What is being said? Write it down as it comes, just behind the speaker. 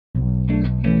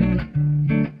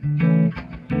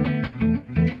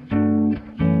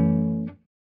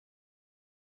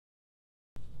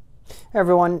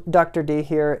Everyone, Dr. D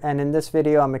here, and in this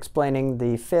video I'm explaining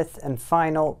the fifth and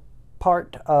final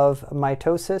part of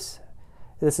mitosis.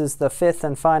 This is the fifth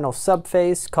and final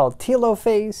subphase called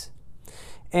telophase.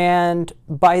 And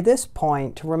by this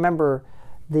point, remember,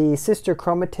 the sister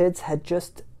chromatids had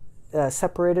just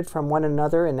separated from one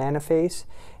another in anaphase.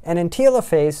 And in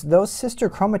telophase, those sister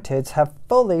chromatids have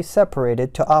fully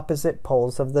separated to opposite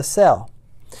poles of the cell.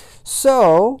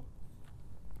 So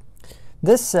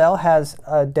this cell has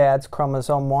a dad's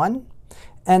chromosome 1,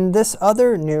 and this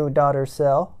other new daughter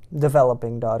cell,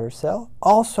 developing daughter cell,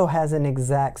 also has an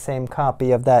exact same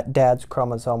copy of that dad's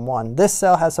chromosome 1. This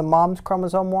cell has a mom's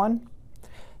chromosome 1.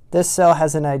 This cell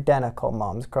has an identical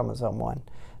mom's chromosome 1.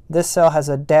 This cell has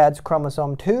a dad's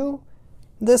chromosome 2.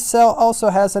 This cell also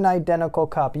has an identical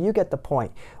copy. You get the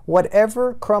point.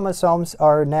 Whatever chromosomes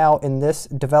are now in this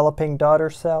developing daughter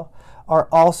cell are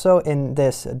also in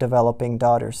this developing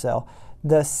daughter cell.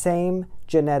 The same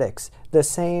genetics, the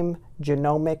same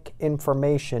genomic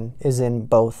information is in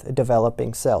both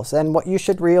developing cells. And what you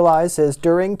should realize is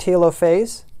during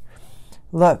telophase,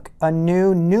 look, a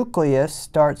new nucleus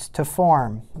starts to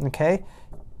form, okay?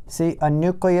 See, a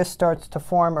nucleus starts to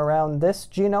form around this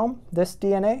genome, this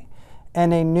DNA,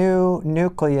 and a new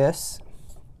nucleus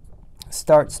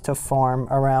starts to form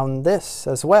around this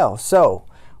as well. So,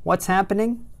 what's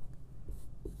happening?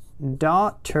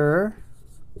 Daughter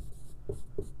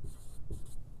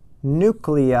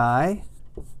nuclei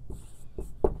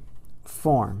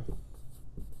form.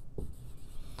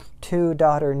 Two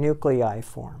daughter nuclei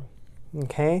form.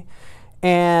 Okay?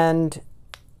 And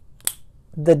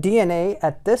the DNA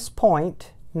at this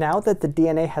point, now that the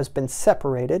DNA has been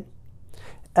separated,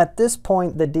 at this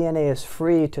point the DNA is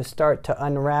free to start to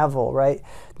unravel, right?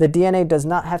 The DNA does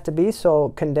not have to be so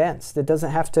condensed. It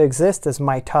doesn't have to exist as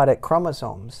mitotic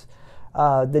chromosomes.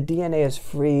 The DNA is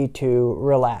free to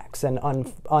relax and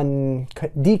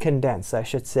decondense, I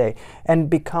should say, and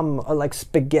become like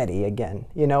spaghetti again.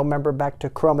 You know, remember back to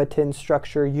chromatin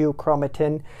structure,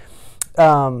 euchromatin.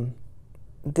 The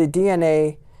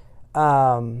DNA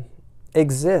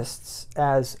exists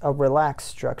as a relaxed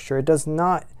structure. It does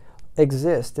not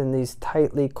exist in these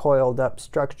tightly coiled up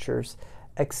structures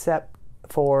except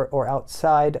for or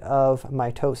outside of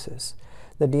mitosis.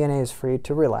 The DNA is free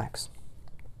to relax.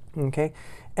 Okay,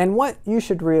 and what you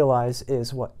should realize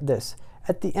is this.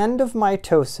 At the end of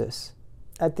mitosis,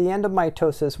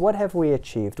 what have we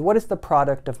achieved? What is the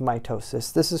product of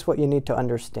mitosis? This is what you need to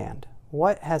understand.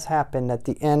 What has happened at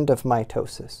the end of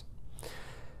mitosis?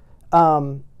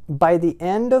 By the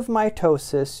end of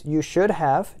mitosis, you should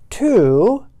have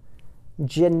two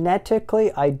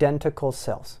genetically identical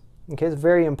cells. Okay, it's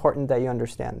very important that you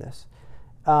understand this.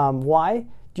 Why?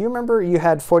 Do you remember you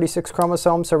had 46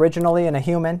 chromosomes originally in a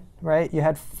human, right? You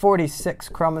had 46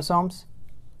 chromosomes.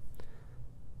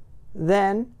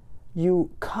 Then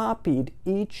you copied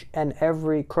each and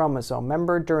every chromosome.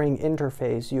 Remember during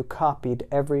interphase, you copied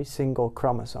every single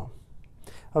chromosome.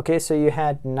 Okay, so you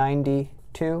had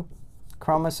 92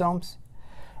 chromosomes.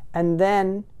 And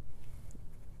then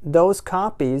those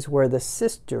copies were the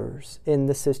sisters in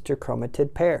the sister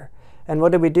chromatid pair. And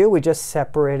what did we do? We just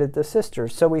separated the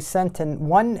sisters. So we sent in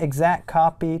one exact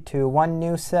copy to one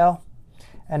new cell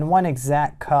and one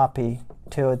exact copy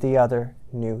to the other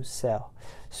new cell.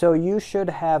 So you should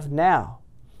have now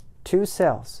two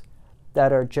cells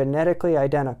that are genetically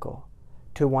identical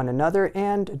to one another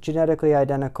and genetically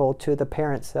identical to the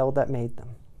parent cell that made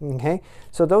them. Okay?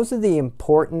 So those are the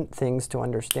important things to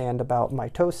understand about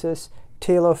mitosis,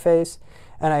 telophase,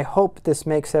 and I hope this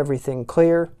makes everything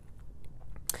clear.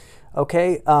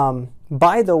 Okay,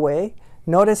 by the way,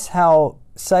 notice how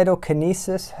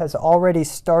cytokinesis has already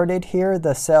started here.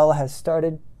 The cell has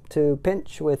started to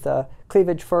pinch with a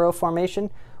cleavage furrow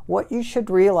formation. What you should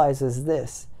realize is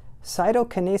this.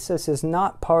 Cytokinesis is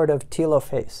not part of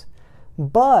telophase,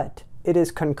 but it is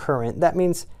concurrent. That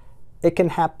means it can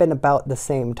happen about the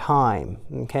same time.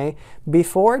 Okay?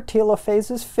 Before telophase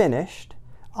is finished,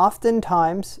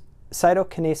 oftentimes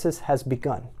cytokinesis has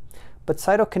begun. But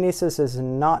cytokinesis is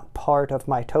not part of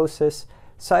mitosis.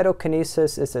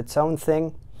 Cytokinesis is its own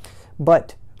thing.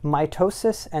 But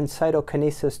mitosis and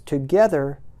cytokinesis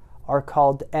together are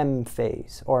called M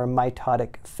phase, or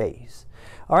mitotic phase.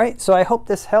 All right, so I hope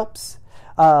this helps.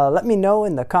 Let me know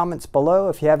in the comments below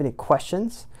if you have any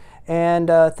questions. And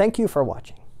thank you for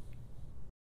watching.